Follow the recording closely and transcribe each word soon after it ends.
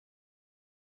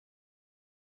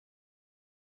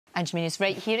And Jahmene's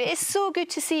right here. It is so good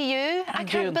to see you. I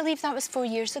can't believe that was 4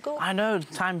 years ago. I know,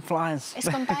 time flies. It's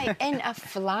gone by in a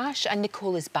flash. And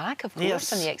Nicole is back, of course,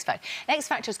 yes. on the X Factor. X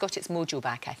Factor's got its mojo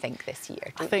back, I think, this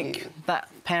year. I think that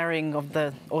pairing of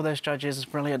all those judges is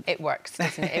brilliant. It works,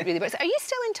 doesn't it? It really works. Are you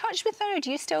still in touch with her? Or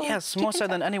do you still? Yes, more so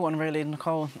than anyone, really.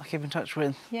 Nicole, I keep in touch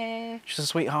with. Yeah. She's a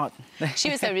sweetheart. She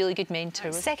was a really good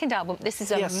mentor. Second album, this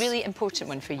is a really important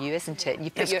one for you, isn't it?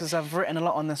 Yes, because I've written a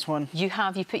lot on this one. You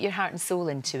have. You put your heart and soul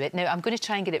into it. Now, I'm going to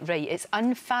try and get it right. It's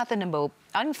unfathomable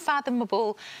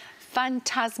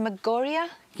phantasmagoria.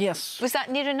 Yes. Was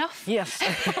that near enough? Yes.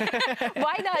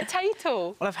 Why that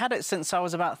title? Well, I've had it since I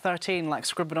was about 13, like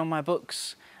scribbled on my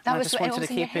books. I just wanted to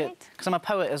keep it because I'm a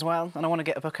poet as well, and I want to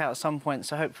get a book out at some point.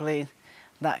 So hopefully,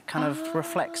 that kind of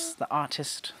reflects the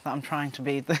artist that I'm trying to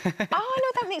be. Oh,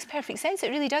 no, that makes perfect sense. It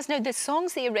really does. Now, the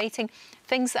songs that you're writing,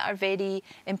 things that are very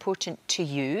important to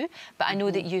you, but I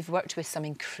know that you've worked with some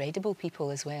incredible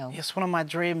people as well. Yes, one of my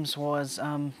dreams was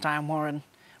Diane Warren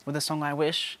with the song I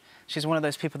Wish. She's one of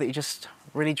those people that you just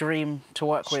really dream to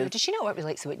work with. Does she not work with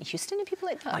like Whitney Houston and people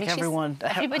like that? Like everyone.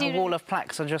 Her wall of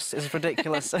plaques is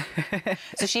ridiculous.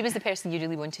 So she was the person you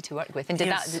really wanted to work with. And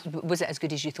was it as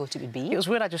good as you thought it would be? It was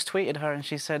weird. I just tweeted her and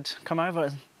she said, come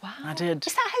over. Wow. I did.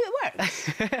 Is that how it works?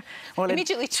 Well,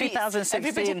 immediately in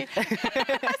 2016.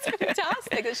 That's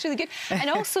fantastic. That's really good.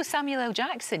 And also Samuel L.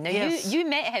 Jackson. Now, you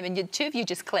met him and the two of you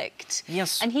just clicked.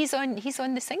 Yes. And he's on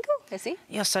the single, is he?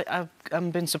 Yes, I've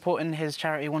been supporting his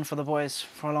charity, One for the Boys,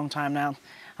 for a long time now.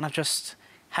 And I've just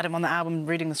had him on the album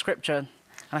reading the scripture. And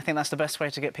I think that's the best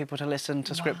way to get people to listen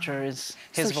to scripture is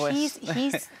his voice.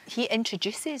 He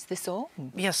introduces the song?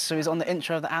 Yes, so he's on the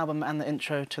intro of the album and the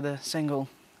intro to the single.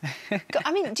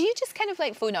 I mean, do you just kind of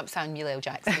like phone up Samuel L.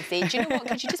 Jackson and say, do you know what,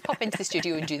 could you just pop into the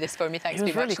studio and do this for me? Thanks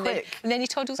very much. He was really quick. And then he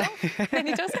toddles off, and then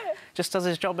he does it. Just does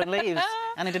his job and leaves.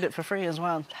 And he did it for free as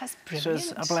well. That's brilliant.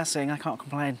 So it's a blessing, I can't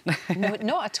complain. No,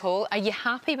 not at all. Are you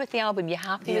happy with the album? You're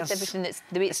happy with everything that's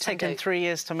the way it's turned out? It's taken 3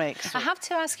 years to make. So. I have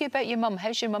to ask you about your mum.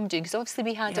 How's your mum doing? Because obviously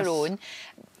we had her own.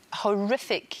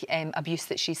 Horrific abuse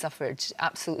that she suffered,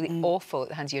 absolutely awful at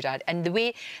the hands of your dad, and the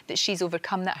way that she's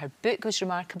overcome that, her book was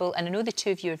remarkable, and I know the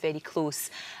two of you are very close,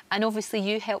 and obviously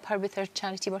you help her with her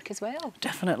charity work as well.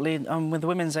 Definitely, with the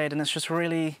Women's Aid, and it's just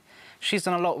really, she's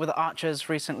done a lot with the Archers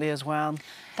recently as well.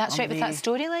 That's right, with that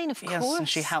storyline, of course. Yes, and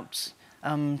she helped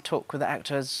talk with the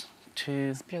actors to...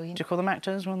 That's brilliant. Do you call them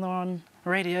actors when they're on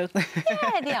radio?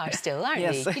 Yeah, they are still, aren't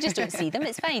they? You just don't see them,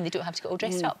 it's fine. They don't have to get all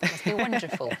dressed up. It must be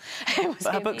wonderful.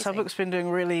 But her book's been doing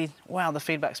really well. The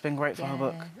feedback's been great for her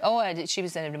book. Oh, she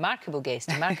was a remarkable guest,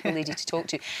 a remarkable lady to talk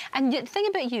to. And the thing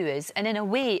about you is, and in a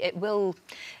way,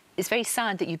 it's very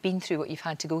sad that you've been through what you've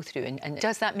had to go through, and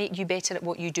does that make you better at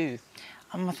what you do?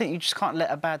 I think you just can't let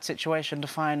a bad situation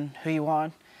define who you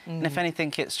are. And if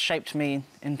anything, it's shaped me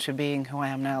into being who I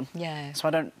am now. Yeah. So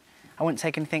I wouldn't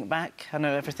take anything back. I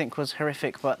know everything was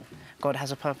horrific, but God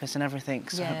has a purpose in everything,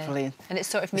 so hopefully and it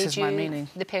sort of made you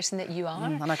the person that you are.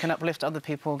 And I can uplift other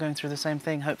people going through the same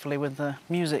thing, hopefully, with the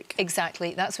music.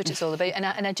 Exactly, that's what it's all about. And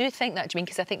I do think that, Jahmene,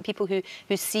 because I think people who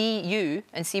see you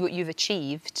and see what you've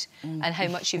achieved and how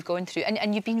much you've gone through,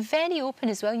 and you've been very open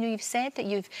as well. You know, you've said that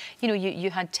you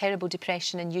had terrible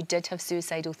depression and you did have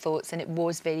suicidal thoughts and it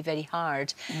was very, very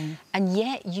hard. And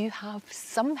yet you have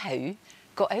somehow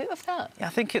got out of that. Yeah, I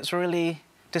think it's really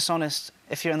dishonest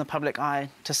if you're in the public eye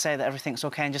to say that everything's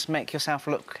okay and just make yourself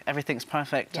look everything's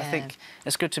perfect. I think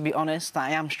it's good to be honest that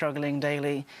I am struggling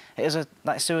daily. It is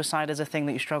like suicide is a thing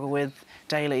that you struggle with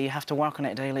daily. You have to work on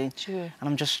it daily. Sure. And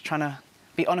I'm just trying to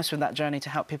be honest with that journey to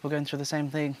help people going through the same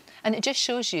thing. And it just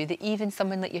shows you that even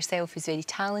someone like yourself who's very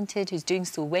talented, who's doing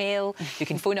so well, you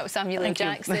can phone up Samuel L.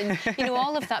 Jackson, you know,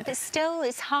 all of that, but still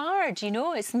it's hard, you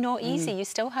know, it's not easy. You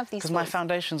still have these... Because my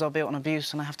foundations are built on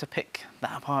abuse and I have to pick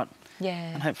that apart. Yeah.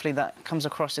 And hopefully that comes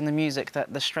across in the music,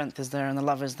 that the strength is there and the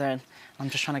love is there.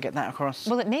 I'm just trying to get that across.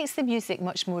 Well, it makes the music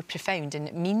much more profound and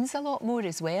it means a lot more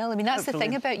as well. I mean, that's the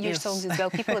thing about your songs as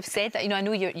well. People have said that, you know, I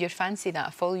know your fans say that. I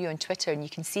follow you on Twitter and you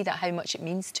can see that how much it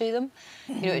means to them.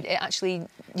 You know, it actually,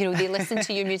 you know, they listen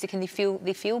to your music and they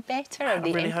feel better or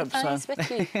they really empathise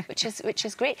with you, which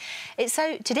is great. It's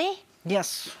out today.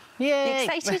 Yes. Yay!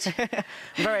 Excited?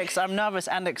 Very excited. I'm nervous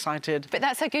and excited. But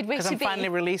that's a good way to be. Because I'm finally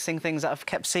releasing things that I've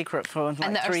kept secret for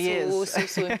like 3 years. And that are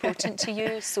so important to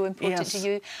you, so important to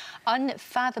you.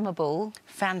 Unfathomable.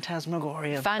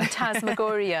 Phantasmagoria.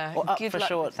 Phantasmagoria. Or Up good for luck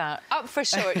short. With that. Up for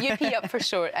short. UP Up for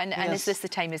short. And is this the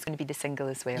time is going to be the single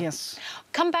as well? Yes.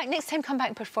 Come back next time. Come back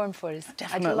and perform for us.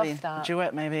 Definitely. I'd love that.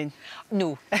 Duet maybe.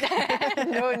 No.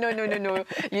 No.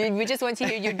 We just want to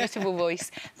hear your beautiful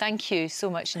voice. Thank you so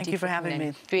much. Thank you for having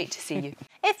me. Great to see you.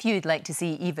 If you'd like to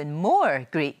see even more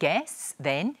great guests,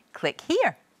 then click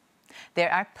here.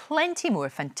 There are plenty more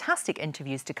fantastic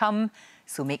interviews to come,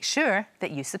 so make sure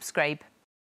that you subscribe.